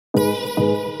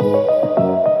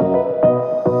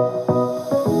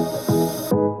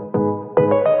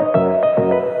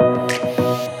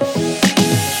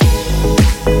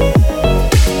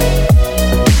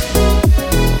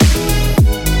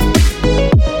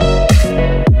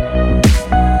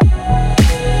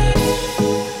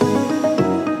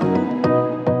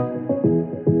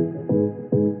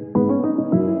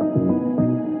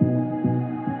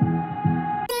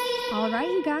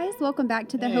back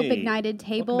to the Hope Ignited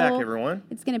table. Welcome back, everyone.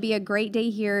 It's going to be a great day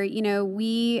here. You know,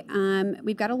 we've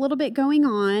got a little bit going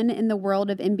on in the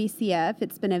world of NBCF.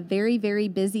 It's been a very, very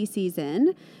busy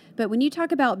season. But when you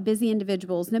talk about busy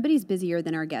individuals, nobody's busier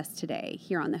than our guest today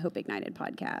here on the Hope Ignited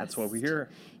podcast. That's what we hear.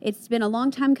 It's been a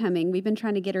long time coming. We've been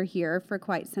trying to get her here for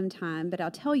quite some time. But I'll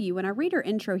tell you, when I read her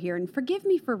intro here, and forgive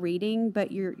me for reading,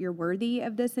 but you're worthy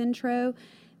of this intro.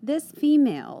 This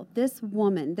female, this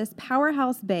woman, this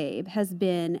powerhouse babe has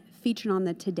been featured on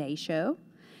the Today Show.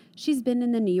 She's been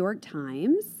in the New York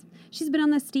Times. She's been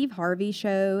on the Steve Harvey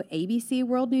Show, ABC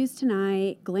World News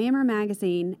Tonight, Glamour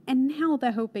Magazine, and now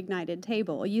the Hope Ignited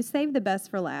table. You saved the best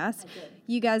for last.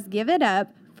 You guys give it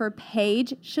up for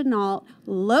Paige Chenault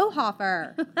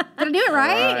Lohoefer. Did I do it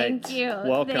right? Thank you.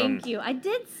 Welcome. Thank you. I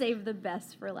did save the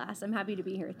best for last. I'm happy to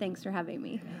be here. Thanks for having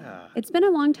me. Yeah. It's been a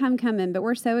long time coming, but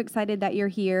we're so excited that you're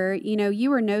here. You know,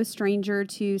 you are no stranger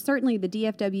to certainly the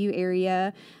DFW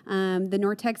area, the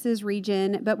North Texas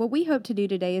region. But what we hope to do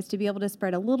today is to be able to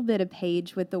spread a little bit of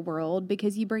Paige with the world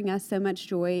because you bring us so much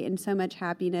joy and so much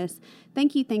happiness.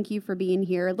 Thank you for being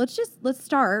here. Let's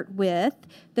start with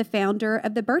the founder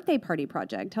of the Birthday Party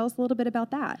Project. Tell us a little bit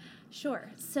about that.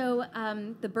 Sure. So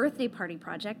the Birthday Party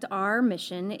Project, our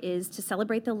mission is to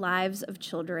celebrate the lives of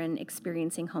children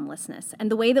experiencing homelessness. And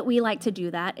the way that we like to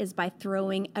do that is by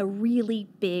throwing a really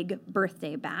big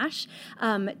birthday bash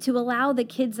to allow the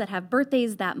kids that have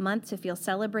birthdays that month to feel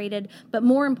celebrated, but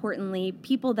more importantly,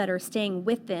 people that are staying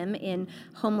with them in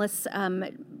homeless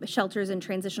shelters and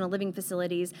transitional living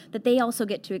facilities, that they also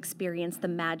get to experience the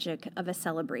magic of a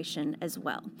celebration as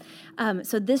well.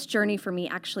 So this journey for me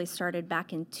actually started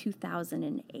back in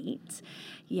 2008.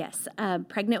 Yes,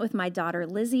 pregnant with my daughter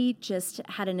Lizzie, just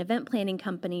had an event planning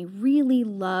company, really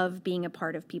love being a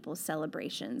part of people's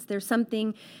celebrations. There's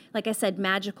something, like I said,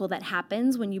 magical that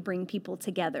happens when you bring people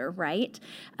together, right?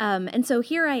 And so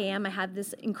here I am, I have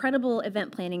this incredible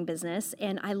event planning business,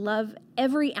 and I love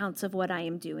every ounce of what I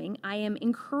am doing. I am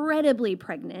incredibly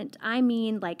pregnant. I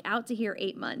mean, like out to here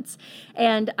 8 months.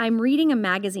 And I'm reading a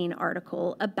magazine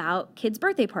article about kids'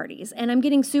 birthday parties, and I'm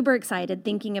getting super excited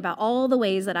thinking about all the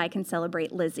ways that I can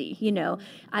celebrate Lizzie. You know,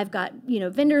 I've got,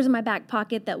 vendors in my back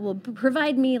pocket that will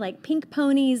provide me like pink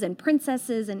ponies and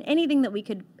princesses and anything that we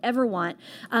could ever want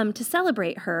to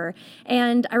celebrate her.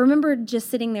 And I remember just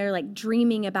sitting there like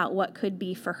dreaming about what could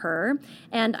be for her.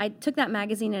 And I took that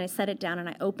magazine and I set it down and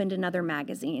I opened another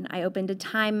magazine. I opened a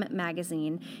Time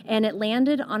magazine, and it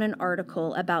landed on an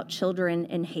article about children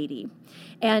in Haiti.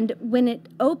 And when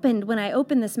I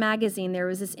opened this magazine, there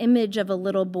was this image of a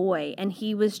little boy, and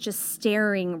he was just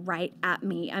staring right at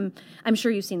me. I'm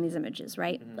sure you've seen these images,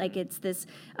 right? Mm-hmm. Like it's this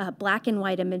black and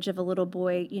white image of a little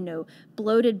boy,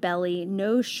 bloated belly,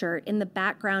 no shirt. In the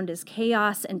background is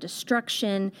chaos and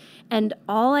destruction. And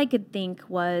all I could think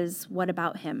was, what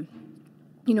about him?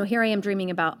 Here I am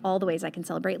dreaming about all the ways I can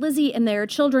celebrate Lizzie, and there are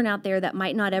children out there that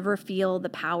might not ever feel the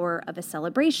power of a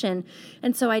celebration.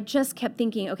 And so I just kept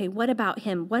thinking, okay, what about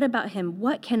him? What about him?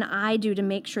 What can I do to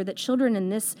make sure that children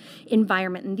in this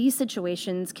environment, in these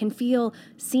situations, can feel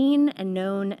seen and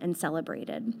known and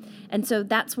celebrated? And so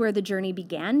that's where the journey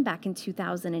began back in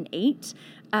 2008.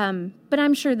 But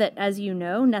I'm sure that, as you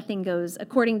know, nothing goes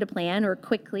according to plan or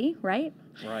quickly, right?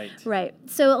 Right.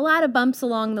 So a lot of bumps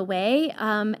along the way.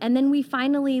 And then we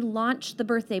finally launched the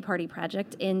Birthday Party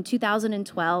Project in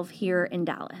 2012 here in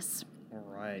Dallas. All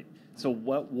right. So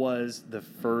what was the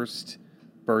first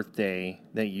birthday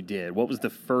that you did? What was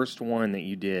the first one that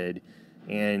you did?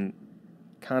 And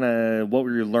kind of what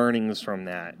were your learnings from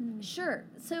that? Sure.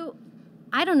 So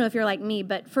I don't know if you're like me,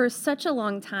 but for such a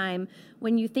long time,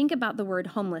 when you think about the word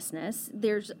homelessness,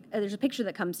 there's a picture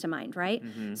that comes to mind, right?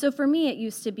 Mm-hmm. So for me, it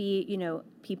used to be,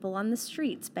 people on the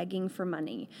streets begging for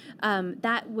money.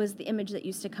 That was the image that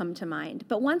used to come to mind.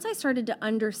 But once I started to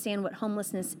understand what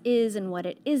homelessness is and what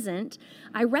it isn't,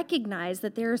 I recognized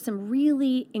that there are some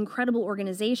really incredible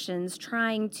organizations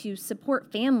trying to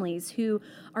support families who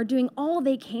are doing all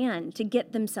they can to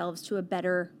get themselves to a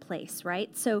better place,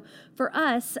 right? So for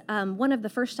us, one of the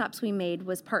first stops we made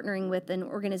was partnering with an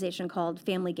organization called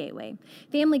Family Gateway.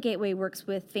 Family Gateway works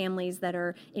with families that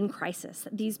are in crisis.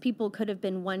 These people could have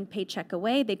been one paycheck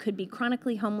away. They could be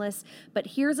chronically homeless, but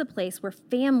here's a place where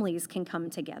families can come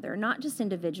together, not just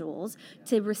individuals,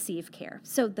 to receive care.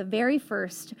 So the very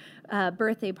first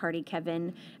birthday party,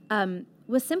 Kevin,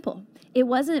 was simple. It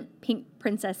wasn't pink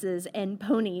princesses and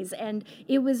ponies, and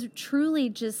it was truly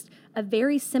just a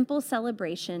very simple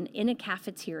celebration in a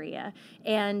cafeteria.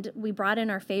 And we brought in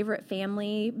our favorite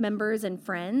family members and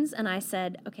friends, and I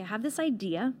said, okay, I have this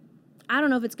idea. I don't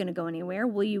know if it's going to go anywhere.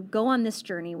 Will you go on this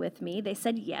journey with me? They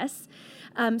said yes.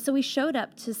 So we showed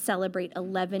up to celebrate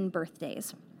 11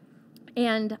 birthdays.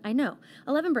 And I know,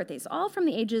 11 birthdays, all from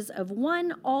the ages of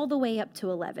 1 all the way up to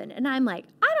 11. And I'm like,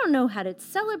 I don't know how to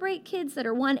celebrate kids that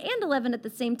are 1 and 11 at the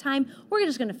same time. We're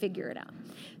just going to figure it out.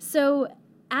 So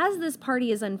as this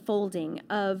party is unfolding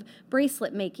of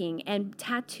bracelet making and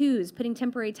tattoos, putting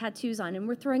temporary tattoos on, and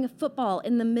we're throwing a football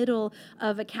in the middle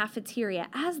of a cafeteria,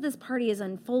 as this party is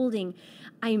unfolding,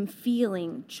 I'm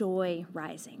feeling joy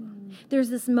rising. There's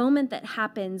this moment that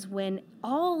happens when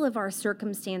all of our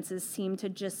circumstances seem to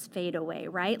just fade away,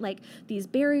 right? Like these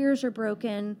barriers are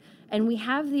broken, and we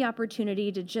have the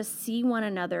opportunity to just see one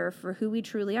another for who we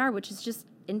truly are, which is just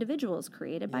individuals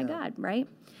created by God, right?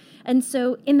 And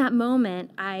so in that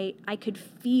moment, I could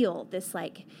feel this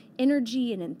like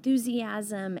energy and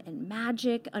enthusiasm and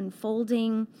magic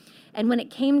unfolding. And when it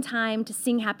came time to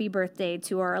sing happy birthday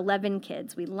to our 11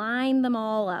 kids, we lined them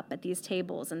all up at these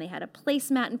tables, and they had a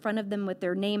placemat in front of them with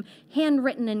their name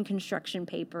handwritten in construction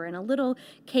paper and a little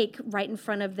cake right in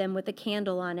front of them with a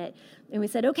candle on it. And we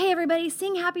said, okay, everybody,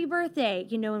 sing happy birthday.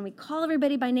 And we call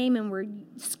everybody by name, and we're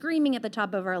screaming at the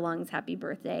top of our lungs, happy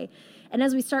birthday. And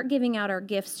as we start giving out our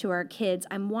gifts to our kids,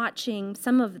 I'm watching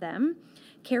some of them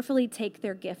carefully take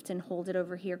their gift and hold it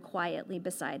over here quietly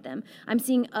beside them. I'm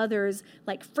seeing others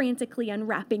like frantically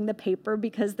unwrapping the paper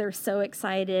because they're so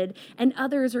excited, and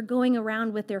others are going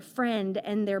around with their friend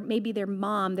and maybe their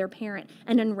mom, their parent,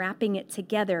 and unwrapping it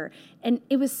together. And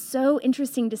it was so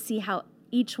interesting to see how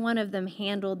each one of them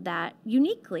handled that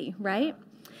uniquely, right?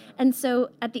 And so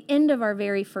at the end of our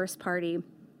very first party,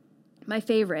 my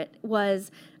favorite was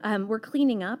we're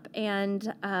cleaning up,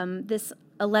 and this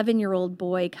 11-year-old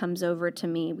boy comes over to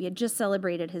me. We had just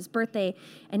celebrated his birthday,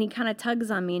 and he kind of tugs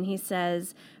on me, and he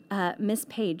says, Miss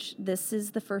Paige, this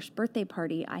is the first birthday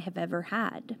party I have ever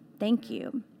had. Thank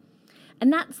you.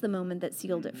 And that's the moment that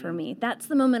sealed it for me. That's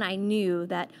the moment I knew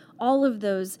that all of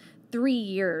those 3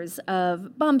 years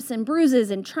of bumps and bruises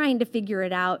and trying to figure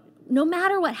it out, no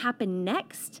matter what happened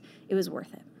next, it was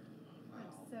worth it.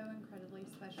 So incredibly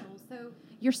special. So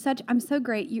I'm so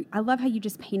great. I love how you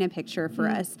just paint a picture for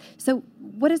us. So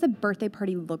what does a birthday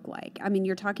party look like? I mean,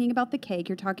 you're talking about the cake,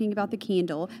 you're talking about the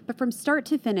candle, but from start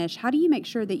to finish, how do you make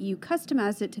sure that you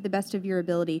customize it to the best of your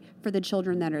ability for the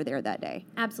children that are there that day?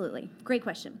 Absolutely. Great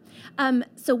question.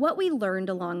 So what we learned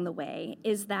along the way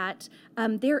is that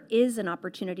there is an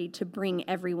opportunity to bring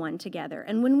everyone together.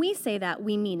 And when we say that,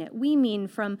 we mean it. We mean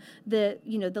from the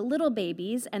little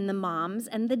babies and the moms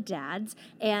and the dads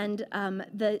and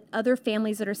the other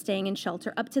families that are staying in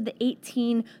shelter up to the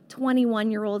 18,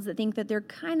 21-year-olds that think that they're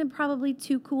kind of probably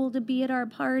too cool to be at our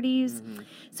parties. Mm-hmm.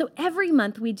 So every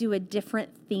month we do a different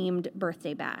themed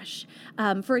birthday bash.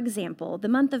 For example, the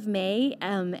month of May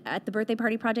at the Birthday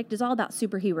Party Project is all about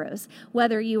superheroes.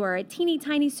 Whether you are a teeny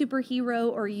tiny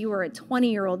superhero or you are a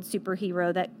 20-year-old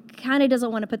superhero that kind of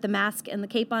doesn't want to put the mask and the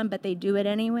cape on, but they do it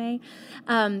anyway.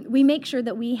 We make sure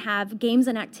that we have games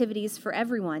and activities for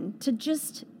everyone to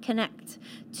just connect,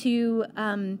 to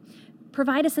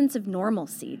provide a sense of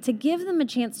normalcy, to give them a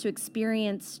chance to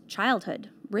experience childhood,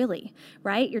 really,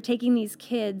 right? You're taking these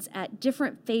kids at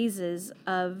different phases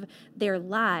of their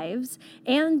lives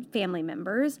and family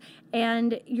members,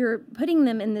 and you're putting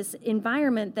them in this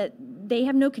environment that they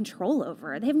have no control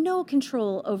over. They have no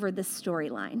control over this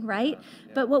storyline, right?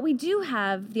 Yeah. But what we do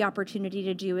have the opportunity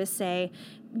to do is say,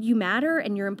 you matter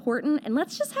and you're important, and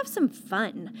let's just have some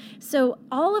fun. So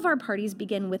all of our parties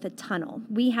begin with a tunnel.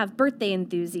 We have birthday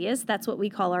enthusiasts. That's what we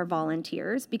call our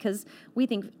volunteers, because we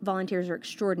think volunteers are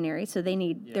extraordinary, so they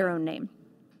need their own name.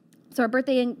 So our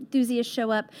birthday enthusiasts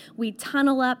show up, we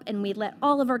tunnel up, and we let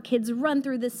all of our kids run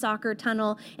through this soccer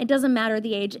tunnel. It doesn't matter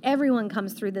the age, everyone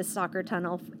comes through this soccer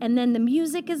tunnel. And then the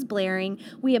music is blaring,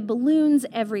 we have balloons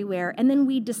everywhere, and then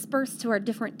we disperse to our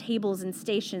different tables and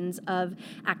stations of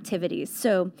activities.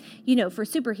 So, for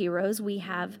superheroes, we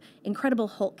have Incredible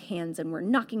Hulk hands, and we're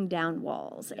knocking down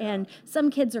walls. Yeah. And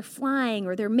some kids are flying,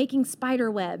 or they're making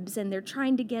spider webs, and they're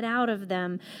trying to get out of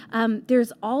them.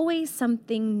 There's always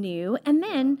something new. And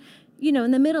then,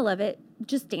 in the middle of it,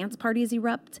 just dance parties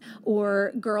erupt,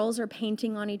 or girls are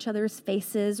painting on each other's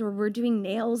faces, or we're doing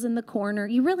nails in the corner.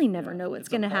 You really never know what's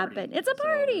going to happen. It's a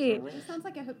party. It sounds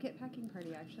like a Hope Kit packing party,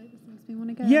 actually. This makes me want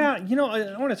to go. Yeah,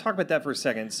 I want to talk about that for a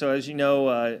second. So as you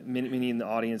know, many in the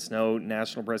audience know,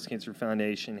 National Breast Cancer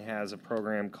Foundation has a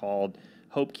program called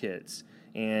Hope Kits,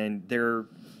 and they're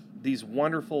these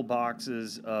wonderful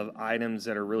boxes of items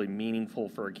that are really meaningful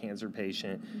for a cancer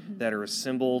patient, that are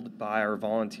assembled by our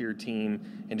volunteer team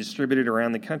and distributed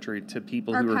around the country to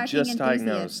people who are just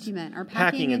diagnosed. You meant. Our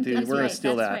packing enthusiasts. We're going to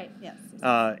steal that. Right. Yes.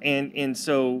 And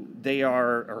so they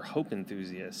are hope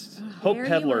enthusiasts, hope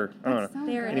peddler. I don't know.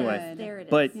 There anyway, there it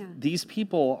is. But these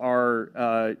people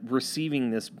are receiving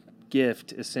this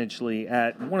gift essentially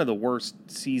at one of the worst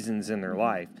seasons in their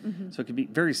life. So it could be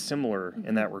very similar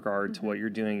in that regard to what you're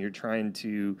doing. You're trying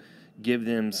to give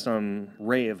them some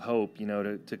ray of hope,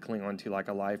 to cling on to, like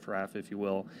a life raft, if you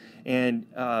will. And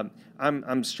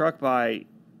I'm struck by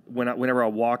whenever I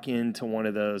walk into one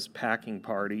of those packing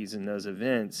parties and those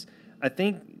events, I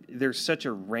think there's such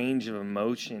a range of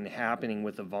emotion happening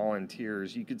with the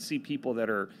volunteers. You could see people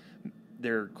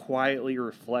they're quietly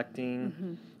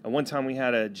reflecting. One time we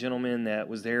had a gentleman that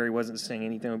was there. He wasn't saying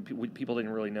anything. People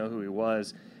didn't really know who he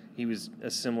was. He was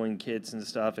assembling kits and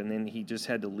stuff, and then he just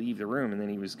had to leave the room, and then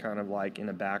he was kind of like in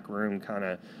a back room kind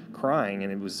of crying,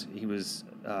 and he was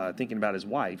thinking about his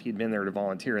wife. He'd been there to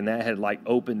volunteer, and that had like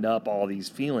opened up all these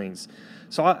feelings.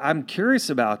 So I'm curious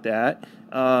about that.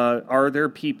 Are there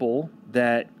people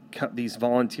that these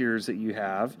volunteers that you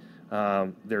have,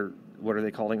 what are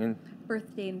they calling in?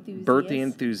 Birthday enthusiasts. Birthday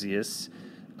enthusiasts.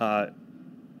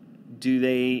 Do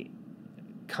they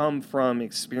come from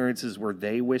experiences where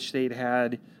they wish they'd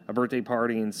had a birthday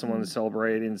party and someone to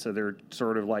celebrate, and so they're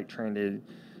sort of like trying to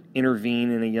intervene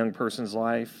in a young person's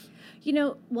life?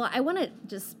 Well, I want to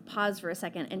just pause for a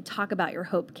second and talk about your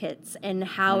Hope Kits and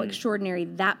how extraordinary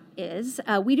that is.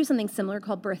 We do something similar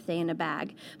called Birthday in a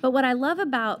Bag. But what I love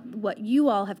about what you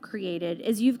all have created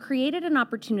is you've created an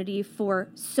opportunity for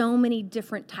so many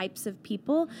different types of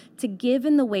people to give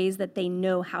in the ways that they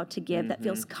know how to give, that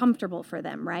feels comfortable for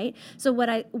them, right? So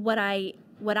what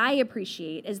I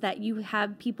appreciate is that you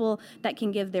have people that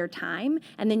can give their time,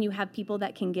 and then you have people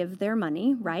that can give their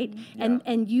money, right? Yeah.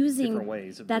 And using different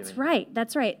ways of that's giving. right,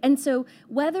 that's right. And so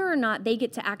whether or not they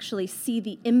get to actually see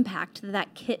the impact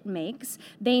that kit makes,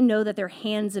 they know that their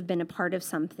hands have been a part of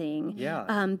something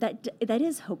that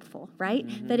is hopeful,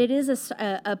 right? That it is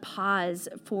a pause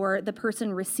for the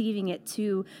person receiving it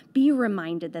to be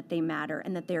reminded that they matter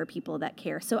and that there are people that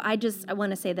care. So I want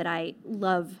to say that I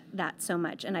love that so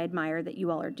much, and I admire that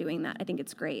you all are doing that. I think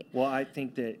it's great. Well, I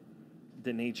think that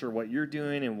the nature of what you're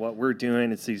doing and what we're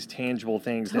doing, it's these tangible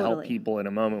things to help people in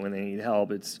a moment when they need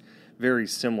help. It's very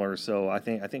similar. So I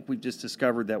think we've just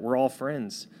discovered that we're all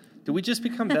friends. Did we just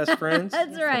become best friends?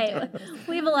 That's right.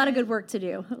 We have a lot of good work to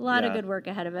do, a lot of good work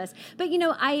ahead of us. But,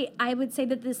 I would say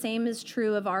that the same is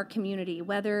true of our community,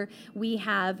 whether we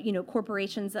have,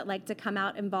 corporations that like to come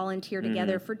out and volunteer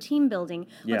together for team building,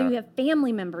 whether we have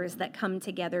family members that come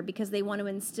together because they want to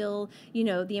instill,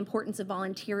 the importance of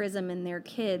volunteerism in their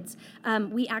kids.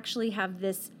 We actually have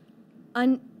this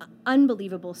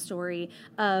unbelievable story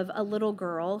of a little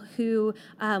girl who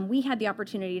we had the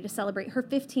opportunity to celebrate her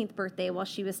 15th birthday while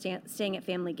she was staying at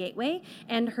Family Gateway,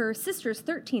 and her sister's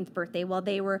 13th birthday while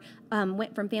they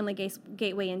went from Family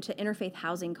Gateway into Interfaith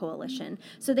Housing Coalition.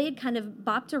 So they had kind of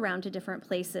bopped around to different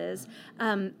places.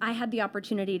 I had the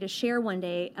opportunity to share one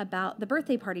day about the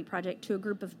birthday party project to a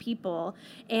group of people,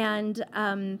 and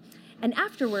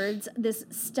afterwards, this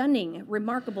stunning,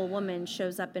 remarkable woman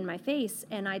shows up in my face,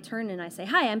 and I turn and I say,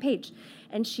 "Hi, I'm Paige."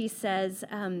 And she says,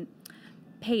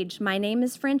 "Paige, my name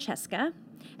is Francesca,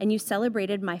 and you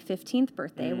celebrated my 15th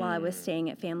birthday while I was staying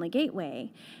at Family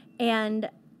Gateway." And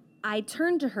I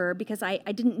turned to her because I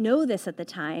didn't know this at the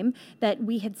time, that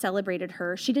we had celebrated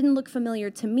her. She didn't look familiar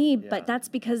to me, but that's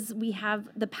because we have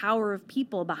the power of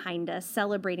people behind us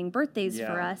celebrating birthdays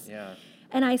for us. Yeah.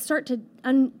 And I start to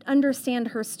understand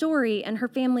her story, and her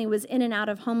family was in and out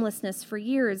of homelessness for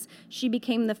years. She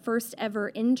became the first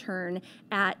ever intern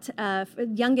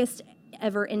youngest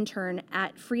ever intern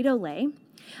at Frito-Lay.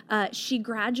 She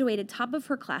graduated top of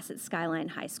her class at Skyline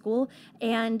High School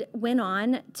and went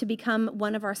on to become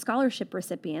one of our scholarship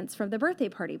recipients from the Birthday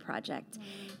Party Project.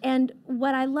 And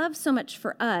what I love so much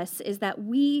for us is that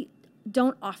we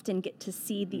don't often get to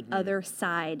see the other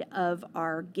side of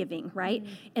our giving, right?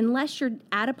 Unless you're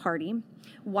at a party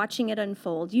watching it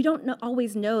unfold, you don't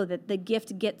always know that the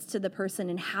gift gets to the person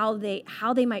and how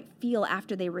they might feel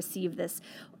after they receive this.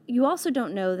 You also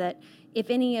don't know that if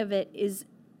any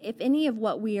of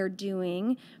what we are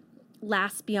doing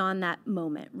lasts beyond that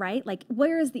moment, right? Like,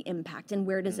 where is the impact and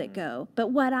where does it go? But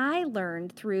what I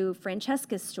learned through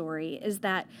Francesca's story is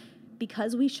that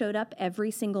because we showed up every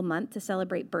single month to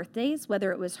celebrate birthdays,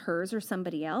 whether it was hers or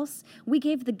somebody else, we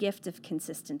gave the gift of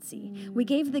consistency. We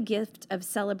gave the gift of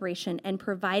celebration and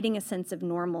providing a sense of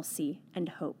normalcy and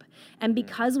hope. And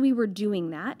because we were doing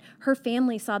that, her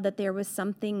family saw that there was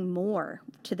something more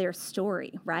to their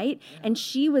story, right? And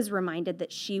she was reminded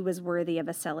that she was worthy of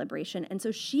a celebration. And so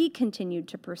she continued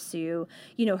to pursue,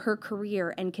 her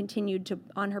career and continued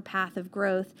on her path of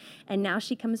growth. And now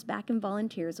she comes back and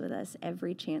volunteers with us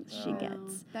every chance she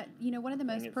gets. That one of the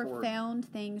most it forward. profound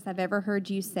things I've ever heard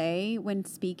you say when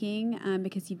speaking,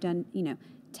 because you've done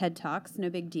TED Talks, no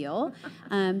big deal.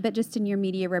 But just in your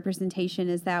media representation,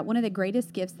 is that one of the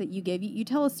greatest gifts that you give? You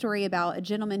tell a story about a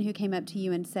gentleman who came up to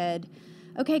you and said,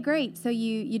 okay, great. So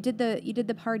you did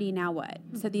the party. Now what?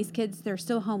 So these kids, they're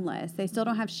still homeless. They still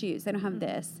don't have shoes. They don't have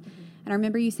this. And I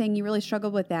remember you saying you really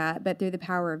struggled with that, but through the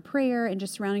power of prayer and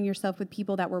just surrounding yourself with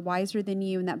people that were wiser than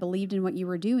you and that believed in what you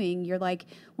were doing, you're like,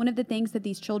 one of the things that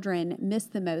these children miss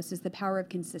the most is the power of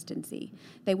consistency.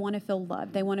 They want to feel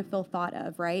loved. They want to feel thought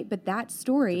of, right? But that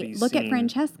story, look at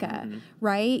Francesca,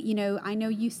 right? You know, I know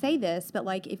you say this, but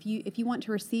like if you want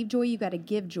to receive joy, you got to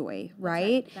give joy,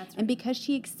 right? That's right. And because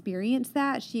she experienced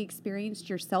that, she experienced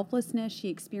your selflessness, she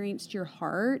experienced your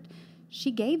heart, she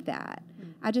gave that.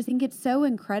 I just think it's so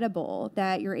incredible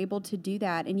that you're able to do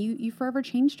that. And you forever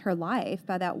changed her life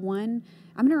by that one.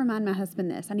 I'm going to remind my husband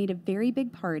this. I need a very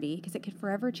big party because it could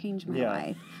forever change my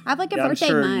life. I have like a birthday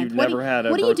I'm sure month. You've never had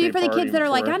a what do you do for the birthday kids that are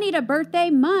party like, I need a birthday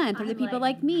month? Or the people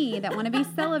like- like me that want to be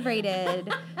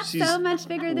celebrated. She's so much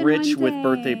bigger than rich one with day.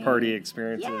 birthday party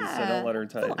experiences, so Yeah. don't let her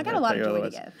tell you. I got a lot of joy to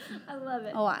otherwise. give. I love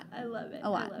it. A lot. I love it. A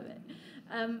lot. I love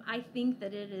it. I think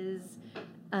that it is.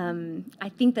 I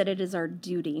think that it is our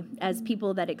duty as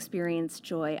people that experience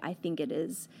joy. I think it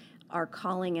is our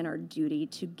calling and our duty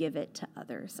to give it to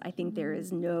others. I think there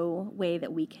is no way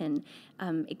that we can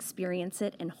experience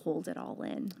it and hold it all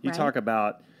in. You right? talk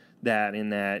about that in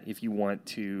that if you want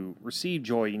to receive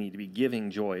joy, you need to be giving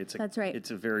joy. That's right.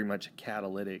 It's a very much a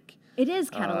catalytic. It is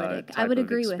catalytic. I type would of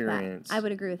agree with that. experience. I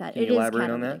would agree with that. Can you elaborate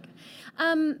on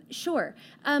that? Sure.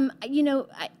 You know,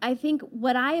 I think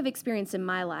what I have experienced in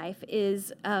my life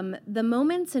is the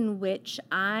moments in which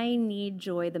I need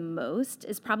joy the most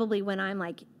is probably when I'm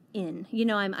like in, you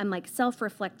know, I'm like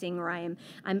self-reflecting, or I'm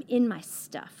in my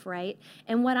stuff, right?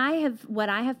 And what I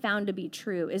have found to be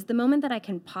true is the moment that I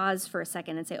can pause for a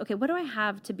second and say, okay, what do I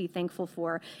have to be thankful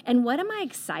for, and what am I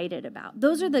excited about?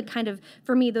 Those are the kind of,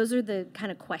 for me, those are the kind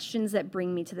of questions that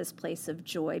bring me to this place of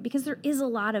joy, because there is a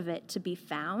lot of it to be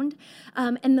found,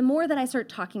 and the more that I start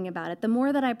talking about it, the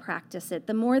more that I practice it,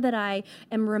 the more that I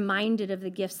am reminded of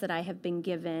the gifts that I have been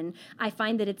given, I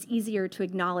find that it's easier to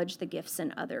acknowledge the gifts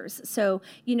in others. So,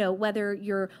 you know, whether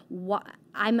you're,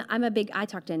 I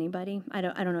talk to anybody. I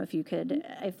don't know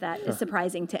if that is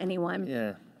surprising to anyone.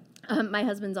 Yeah. My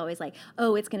husband's always like,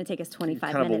 oh, it's going to take us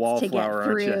 25 kind of a minutes to get wallflower,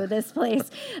 aren't you? through this place.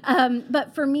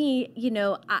 But for me, you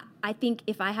know, I think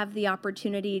if I have the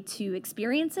opportunity to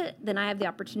experience it, then I have the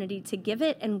opportunity to give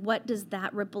it. And what does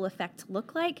that ripple effect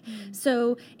look like? Mm-hmm.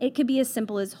 So it could be as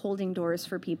simple as holding doors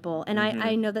for people. And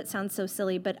I know that sounds so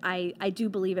silly, but I do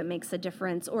believe it makes a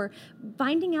difference. Or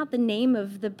finding out the name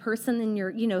of the person in your,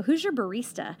 you know, who's your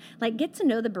barista? Like, get to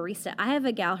know the barista. I have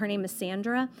a gal, her name is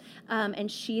Sandra,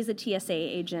 and she's a TSA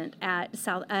agent at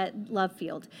Love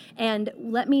Field. And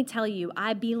let me tell you,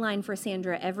 I beeline for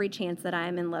Sandra every chance that I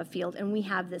am in Love Field, and we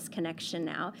have this connection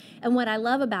now. And what I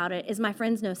love about it is my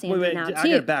friends know Sandra now, too. I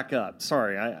got to back up.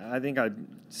 Sorry, I think I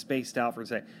spaced out for a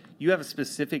second. You have a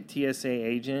specific TSA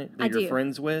agent that you're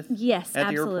friends with? Yes, at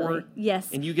absolutely. the airport? Yes.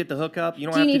 And you get the hookup? You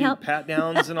don't Do you have to need do help? pat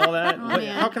downs and all that?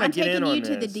 How can I get in on this?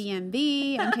 I'm taking you to the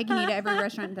DMV. I'm taking you to every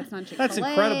restaurant that's not Chick-fil-A. That's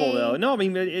incredible, though. No, I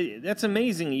mean, that's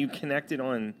amazing. You connected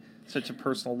on such a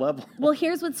personal level. Well,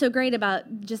 here's what's so great about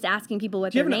just asking people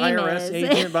what their name is. Do you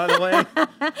have an IRS agent, by the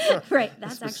way? Right.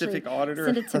 That's a specific actually, auditor?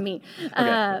 send it to me.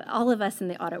 Okay. All of us in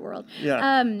the audit world.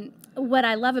 Yeah. What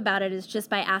I love about it is just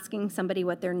by asking somebody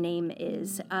what their name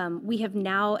is, we have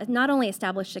now not only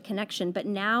established a connection, but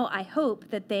now I hope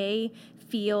that they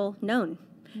feel known.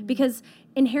 Because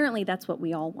inherently that's what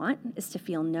we all want, is to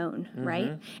feel known,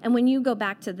 right? And when you go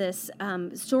back to this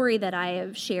story that I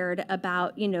have shared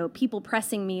about, you know, people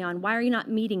pressing me on, why are you not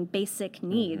meeting basic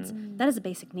needs? That is a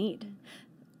basic need.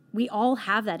 We all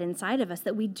have that inside of us,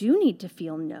 that we do need to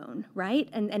feel known, right?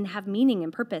 And have meaning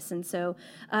and purpose. And so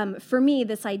for me,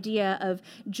 this idea of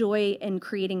joy and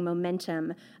creating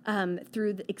momentum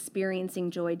through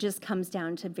experiencing joy just comes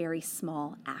down to very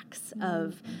small acts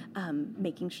of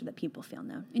making sure that people feel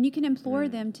known. And you can implore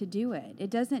them to do it. It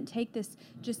doesn't take this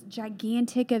just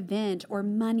gigantic event or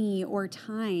money or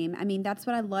time. I mean, that's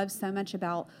what I love so much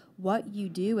about what you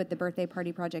do at the Birthday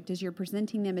Party Project, is you're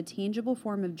presenting them a tangible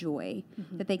form of joy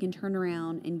that they can turn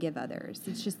around and give others.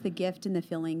 It's just the gift and the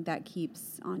feeling that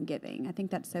keeps on giving. I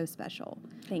think that's so special.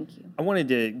 Thank you. I wanted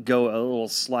to go a little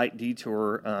slight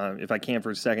detour, if I can, for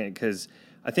a second, because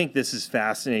I think this is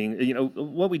fascinating. You know,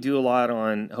 what we do a lot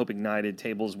on Hope Ignited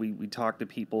tables, we talk to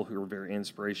people who are very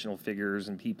inspirational figures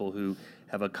and people who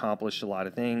have accomplished a lot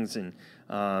of things, and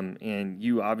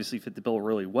you obviously fit the bill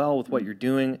really well with what you're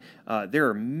doing. There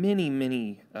are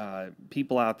many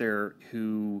people out there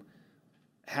who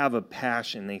have a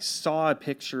passion. They saw a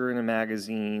picture in a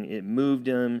magazine, it moved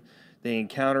them they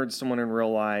encountered someone in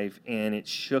real life and it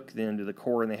shook them to the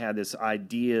core, and they had this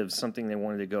idea of something they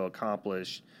wanted to go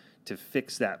accomplish to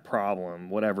fix that problem,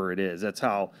 whatever it is. That's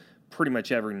how pretty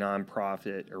much every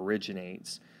nonprofit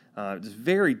originates. It's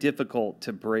very difficult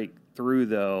to break through,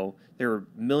 though. There are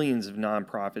millions of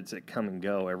nonprofits that come and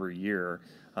go every year.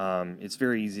 It's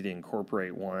very easy to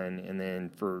incorporate one, and then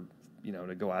for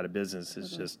to go out of business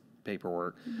is just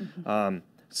paperwork.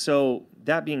 So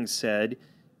that being said,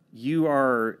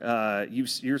 you're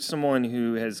someone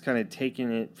who has kind of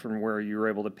taken it from where you were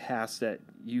able to pass that.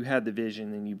 You had the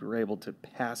vision, and you were able to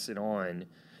pass it on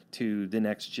to the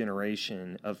next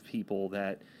generation of people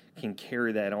that can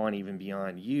carry that on even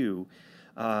beyond you.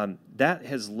 That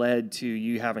has led to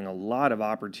you having a lot of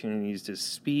opportunities to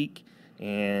speak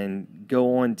and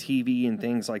go on TV and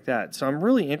things like that. So I'm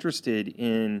really interested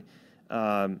in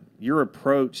your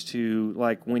approach to,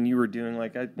 like, when you were doing,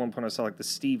 like, at one point I saw, like, the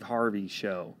Steve Harvey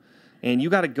show, and you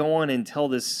got to go on and tell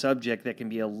this subject that can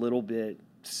be a little bit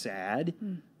sad.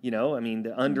 I mean,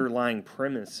 the underlying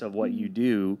premise of what you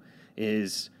do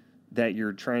is that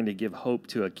you're trying to give hope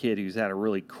to a kid who's had a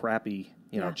really crappy,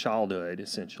 childhood,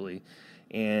 essentially.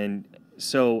 And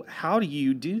so how do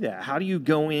you do that? How do you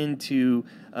go into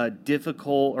a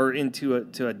difficult or into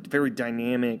a very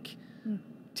dynamic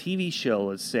TV show,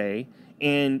 let's say,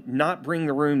 and not bring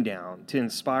the room down to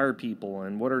inspire people?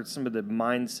 And what are some of the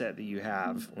mindset that you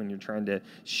have when you're trying to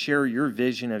share your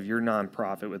vision of your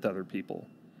nonprofit with other people?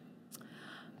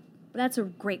 That's a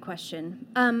great question.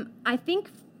 I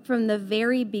think from the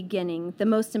very beginning, the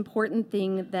most important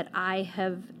thing that I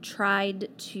have tried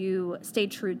to stay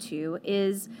true to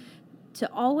is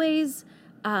to always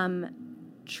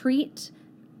treat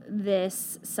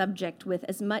this subject with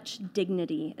as much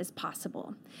dignity as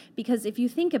possible. Because if you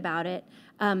think about it,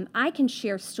 I can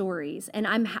share stories, and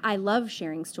I love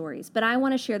sharing stories, but I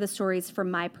want to share the stories from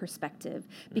my perspective,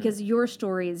 because your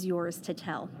story is yours to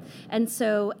tell. And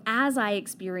so as I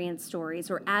experience stories,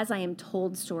 or as I am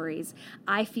told stories,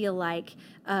 I feel like,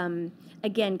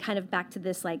 again, kind of back to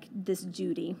this, like, this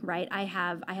duty, right? I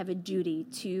have a duty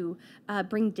to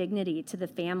bring dignity to the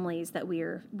families that we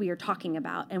are talking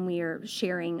about and we are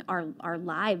sharing our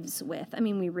lives with. I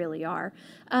mean, we really are.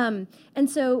 And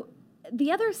so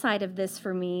the other side of this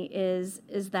for me is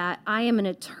that I am an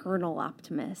eternal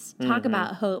optimist. Talk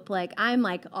about hope. Like, I'm,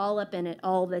 like, all up in it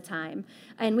all the time.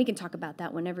 And we can talk about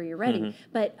that whenever you're ready.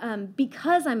 But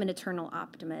because I'm an eternal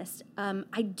optimist,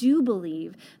 I do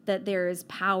believe that there is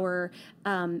power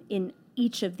in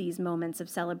each of these moments of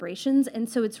celebrations. And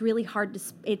so it's really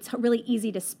it's really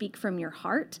easy to speak from your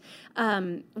heart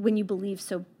when you believe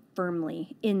so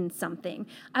firmly in something.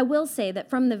 I will say that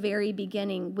from the very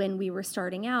beginning, when we were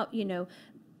starting out,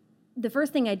 the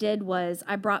first thing I did was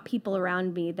I brought people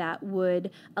around me that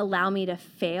would allow me to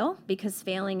fail, because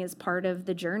failing is part of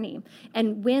the journey.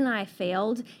 And when I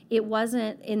failed, it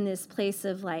wasn't in this place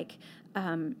of, like,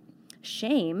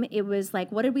 shame. It was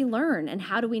like, what did we learn, and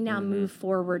how do we now move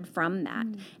forward from that?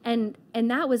 And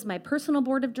that was my personal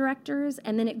board of directors,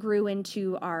 and then it grew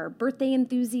into our birthday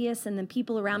enthusiasts and then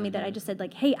people around me that I just said,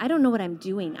 like, hey, I don't know what I'm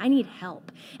doing. I need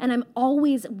help. And I'm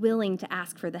always willing to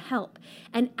ask for the help.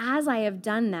 And as I have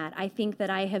done that, I think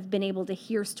that I have been able to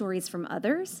hear stories from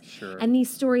others. Sure. And these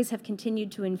stories have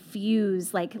continued to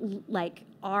infuse like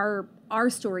our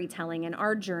storytelling and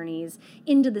our journeys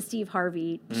into the Steve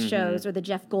Harvey shows or the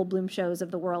Jeff Goldblum shows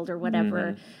of the world or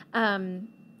whatever.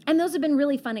 And those have been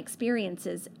really fun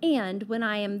experiences. And when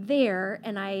I am there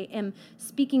and I am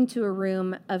speaking to a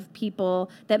room of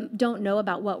people that don't know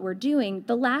about what we're doing,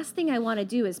 the last thing I want to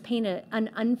do is paint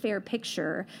an unfair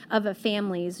picture of a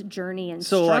family's journey and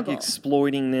struggle. So, like,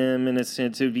 exploiting them, in a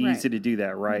sense, it would be easy to do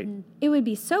that, right? It would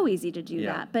be so easy to do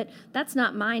that, but that's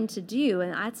not mine to do,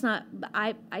 and that's not.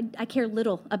 I care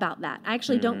little about that. I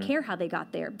actually don't care how they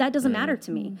got there. That doesn't matter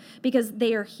to me, because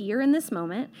they are here in this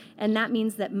moment, and that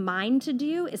means that mine to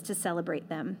do is to celebrate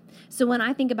them. So when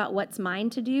I think about what's mine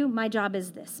to do, my job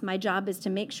is this. My job is to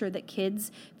make sure that kids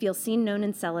feel seen, known,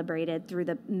 and celebrated through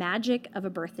the magic of a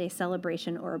birthday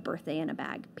celebration or a birthday in a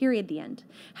bag. Period. The end.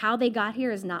 How they got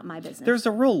here is not my business. There's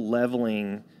a real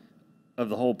leveling of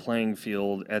the whole playing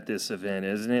field at this event,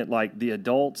 isn't it? Like, the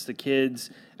adults, the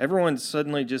kids, everyone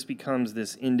suddenly just becomes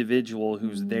this individual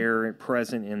who's there,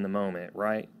 present in the moment,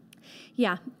 right?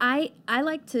 Yeah. I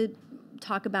like to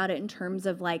talk about it in terms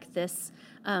of, like, this,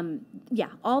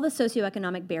 all the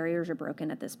socioeconomic barriers are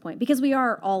broken at this point, because we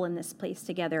are all in this place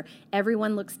together.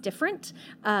 Everyone looks different.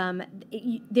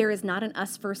 There is not an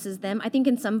us versus them. I think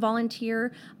in some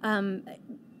volunteer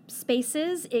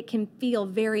spaces, it can feel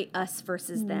very us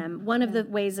versus them. One of the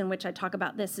ways in which I talk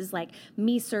about this is like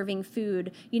me serving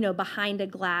food, behind a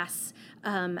glass,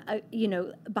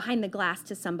 behind the glass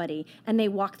to somebody, and they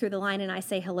walk through the line and I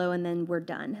say hello and then we're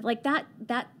done. Like that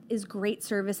is great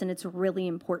service and it's really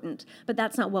important, but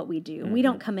that's not what we do. We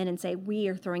don't come in and say, we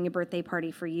are throwing a birthday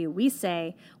party for you. We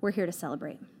say, we're here to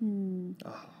celebrate.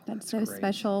 Oh, That's so great.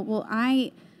 special. Well,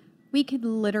 we could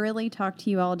literally talk to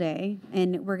you all day,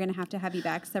 and we're going to have you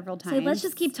back several times. So let's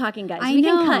just keep talking, guys. I We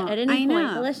know, can cut at any I point,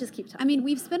 know. but let's just keep talking. I mean,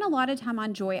 we've spent a lot of time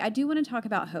on joy. I do want to talk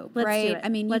about hope, Let's right? do it. I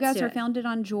mean, Let's you guys do are it. founded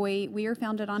on joy. We are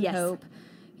founded on Yes. hope.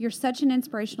 You're such an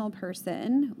inspirational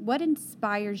person. What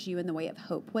inspires you in the way of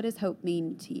hope? What does hope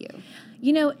mean to you?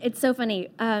 It's so funny.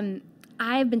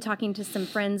 I've been talking to some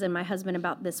friends and my husband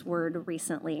about this word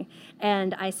recently.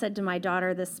 And I said to my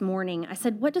daughter this morning, I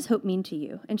said, what does hope mean to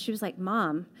you? And she was like,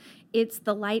 Mom, it's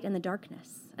the light in the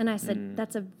darkness. And I said,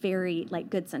 that's a very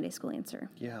good Sunday school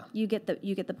answer. Yeah. You get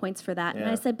the points for that. And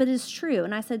Yeah. I said, but it's true.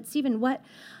 And I said, Stephen, what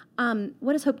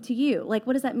is hope to you? Like,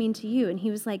 what does that mean to you? And he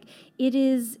was like, it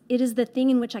is the thing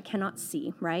in which I cannot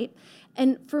see, right?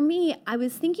 And for me, I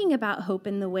was thinking about hope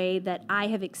in the way that I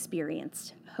have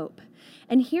experienced hope.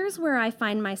 And here's where I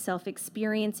find myself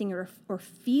experiencing or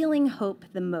feeling hope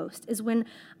the most is when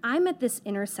I'm at this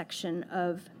intersection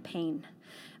of pain.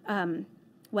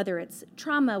 Whether it's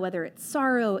trauma, whether it's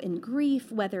sorrow and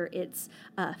grief, whether it's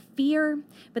fear,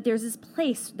 but there's this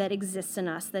place that exists in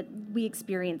us that we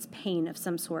experience pain of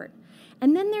some sort.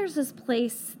 And then there's this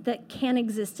place that can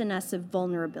exist in us of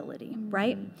vulnerability,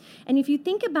 right? And if you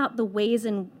think about the ways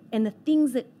and the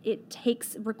things that it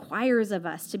requires of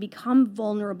us to become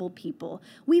vulnerable people,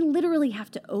 we literally have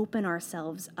to open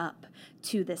ourselves up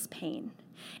to this pain.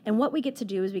 And what we get to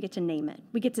do is we get to name it.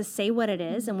 We get to say what it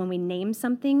is, and when we name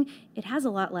something, it has a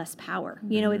lot less power.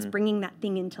 It's bringing that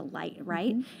thing into light,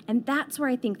 right? And that's where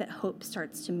I think that hope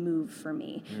starts to move for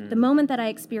me. The moment that I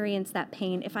experience that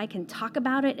pain, if I can talk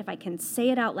about it, if I can say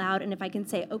it out loud, and if I can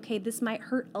say, okay, this might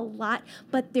hurt a lot,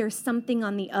 but there's something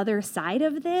on the other side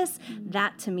of this,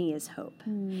 that to me is hope.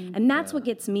 And that's what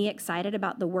gets me excited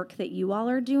about the work that you all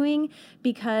are doing,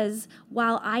 because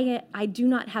while I do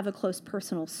not have a close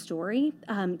personal story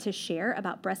to share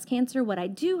about breast cancer, what I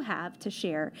do have to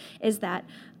share is that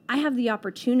I have the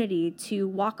opportunity to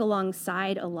walk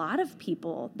alongside a lot of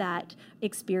people that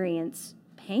experience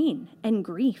pain and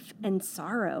grief and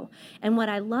sorrow. And what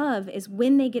I love is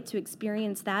when they get to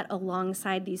experience that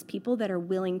alongside these people that are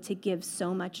willing to give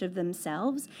so much of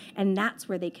themselves, and that's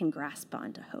where they can grasp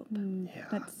onto hope. Yeah.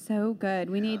 That's so good.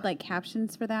 We need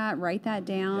captions for that. Write that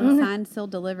down. Signed,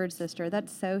 sealed, delivered, sister.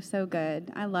 That's so, so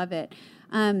good. I love it.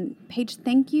 Paige,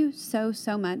 thank you so,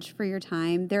 so much for your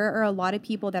time. There are a lot of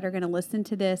people that are going to listen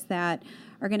to this that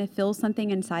are going to feel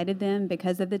something inside of them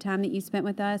because of the time that you spent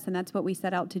with us. And that's what we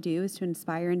set out to do, is to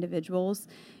inspire individuals,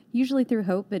 usually through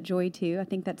hope, but joy too. I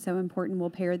think that's so important. We'll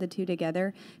pair the two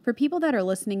together. For people that are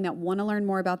listening that want to learn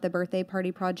more about the Birthday Party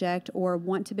Project or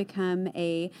want to become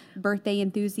a birthday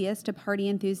enthusiast, a party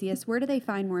enthusiast, where do they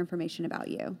find more information about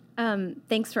you?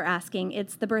 Thanks for asking.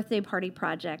 It's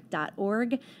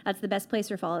thebirthdaypartyproject.org. That's the best place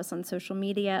to follow us on social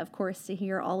media, of course, to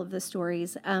hear all of the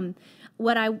stories.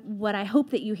 What I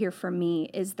hope that you hear from me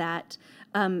is that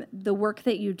the work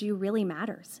that you do really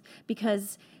matters,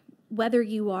 because whether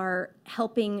you are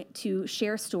helping to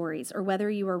share stories, or whether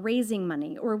you are raising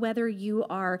money, or whether you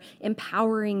are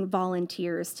empowering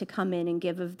volunteers to come in and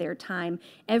give of their time,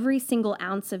 every single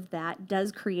ounce of that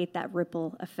does create that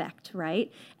ripple effect,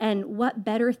 right? And what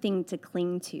better thing to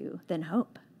cling to than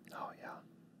hope? Oh, yeah.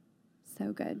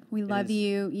 So good. We love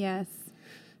you. Yes.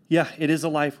 Yeah, it is a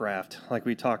life raft, like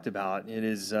we talked about. It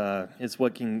is. It's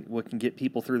what can get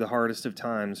people through the hardest of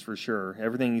times, for sure.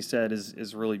 Everything you said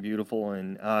is really beautiful,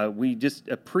 and we just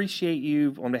appreciate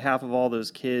you on behalf of all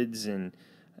those kids. And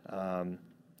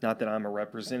not that I'm a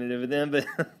representative of them, but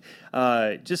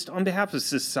just on behalf of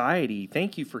society,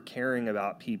 thank you for caring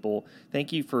about people.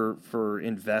 Thank you for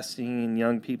investing in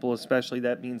young people, especially.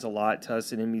 That means a lot to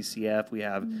us at NBCF. We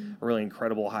have a really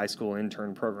incredible high school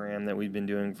intern program that we've been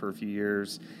doing for a few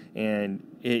years, and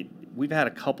we've had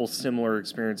a couple similar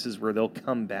experiences where they'll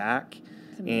come back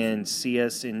and see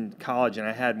us in college. And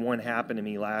I had one happen to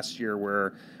me last year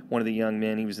where one of the young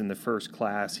men, he was in the first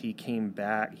class, he came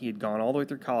back, he had gone all the way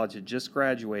through college, had just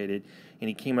graduated, and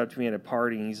he came up to me at a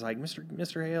party, and he's like,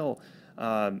 Mr. Hale,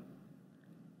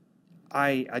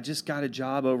 I just got a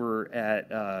job over at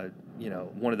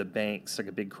one of the banks, like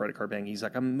a big credit card bank. He's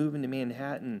like, I'm moving to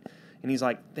Manhattan, and he's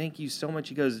like, thank you so much.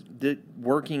 He goes,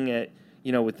 working at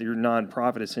with your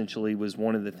nonprofit essentially was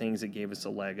one of the things that gave us a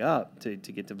leg up to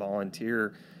get to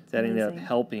volunteer. That ended up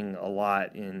helping a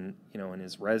lot in in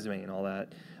his resume and all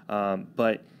that.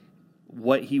 But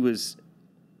what he was,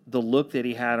 the look that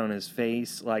he had on his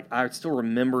face, like I still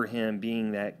remember him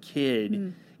being that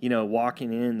kid,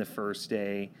 walking in the first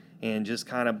day and just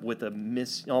kind of with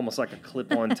almost like a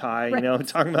clip-on tie, Right.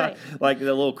 talking about like the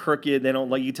little crooked, they don't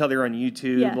like, you tell they're on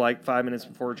YouTube Yeah. like 5 minutes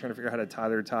before trying to figure out how to tie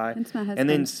their tie. That's my And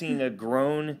then husband. seeing a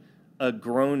grown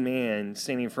man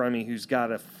standing in front of me who's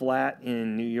got a flat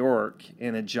in New York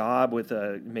and a job with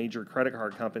a major credit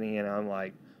card company, and I'm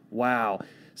like, wow.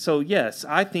 So yes,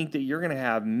 I think that you're going to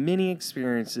have many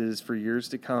experiences for years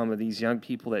to come of these young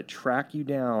people that track you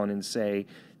down and say,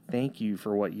 thank you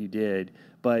for what you did.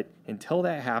 But until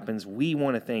that happens, we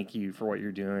want to thank you for what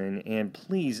you're doing. And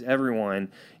please, everyone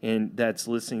that's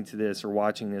listening to this or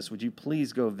watching this, would you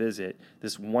please go visit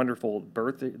this wonderful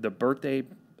birthday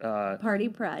Party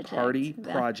Project.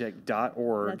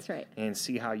 partyproject.org. That's right. And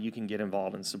see how you can get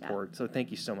involved and support. So thank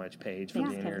you so much, Paige, for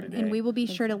Thanks, being here Kevin. today. And we will be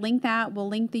sure to link that. We'll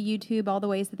link the YouTube, all the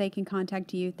ways that they can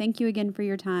contact you. Thank you again for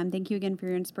your time. Thank you again for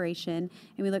your inspiration.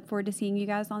 And we look forward to seeing you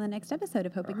guys on the next episode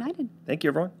of Hope Ignited. Thank you,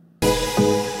 everyone.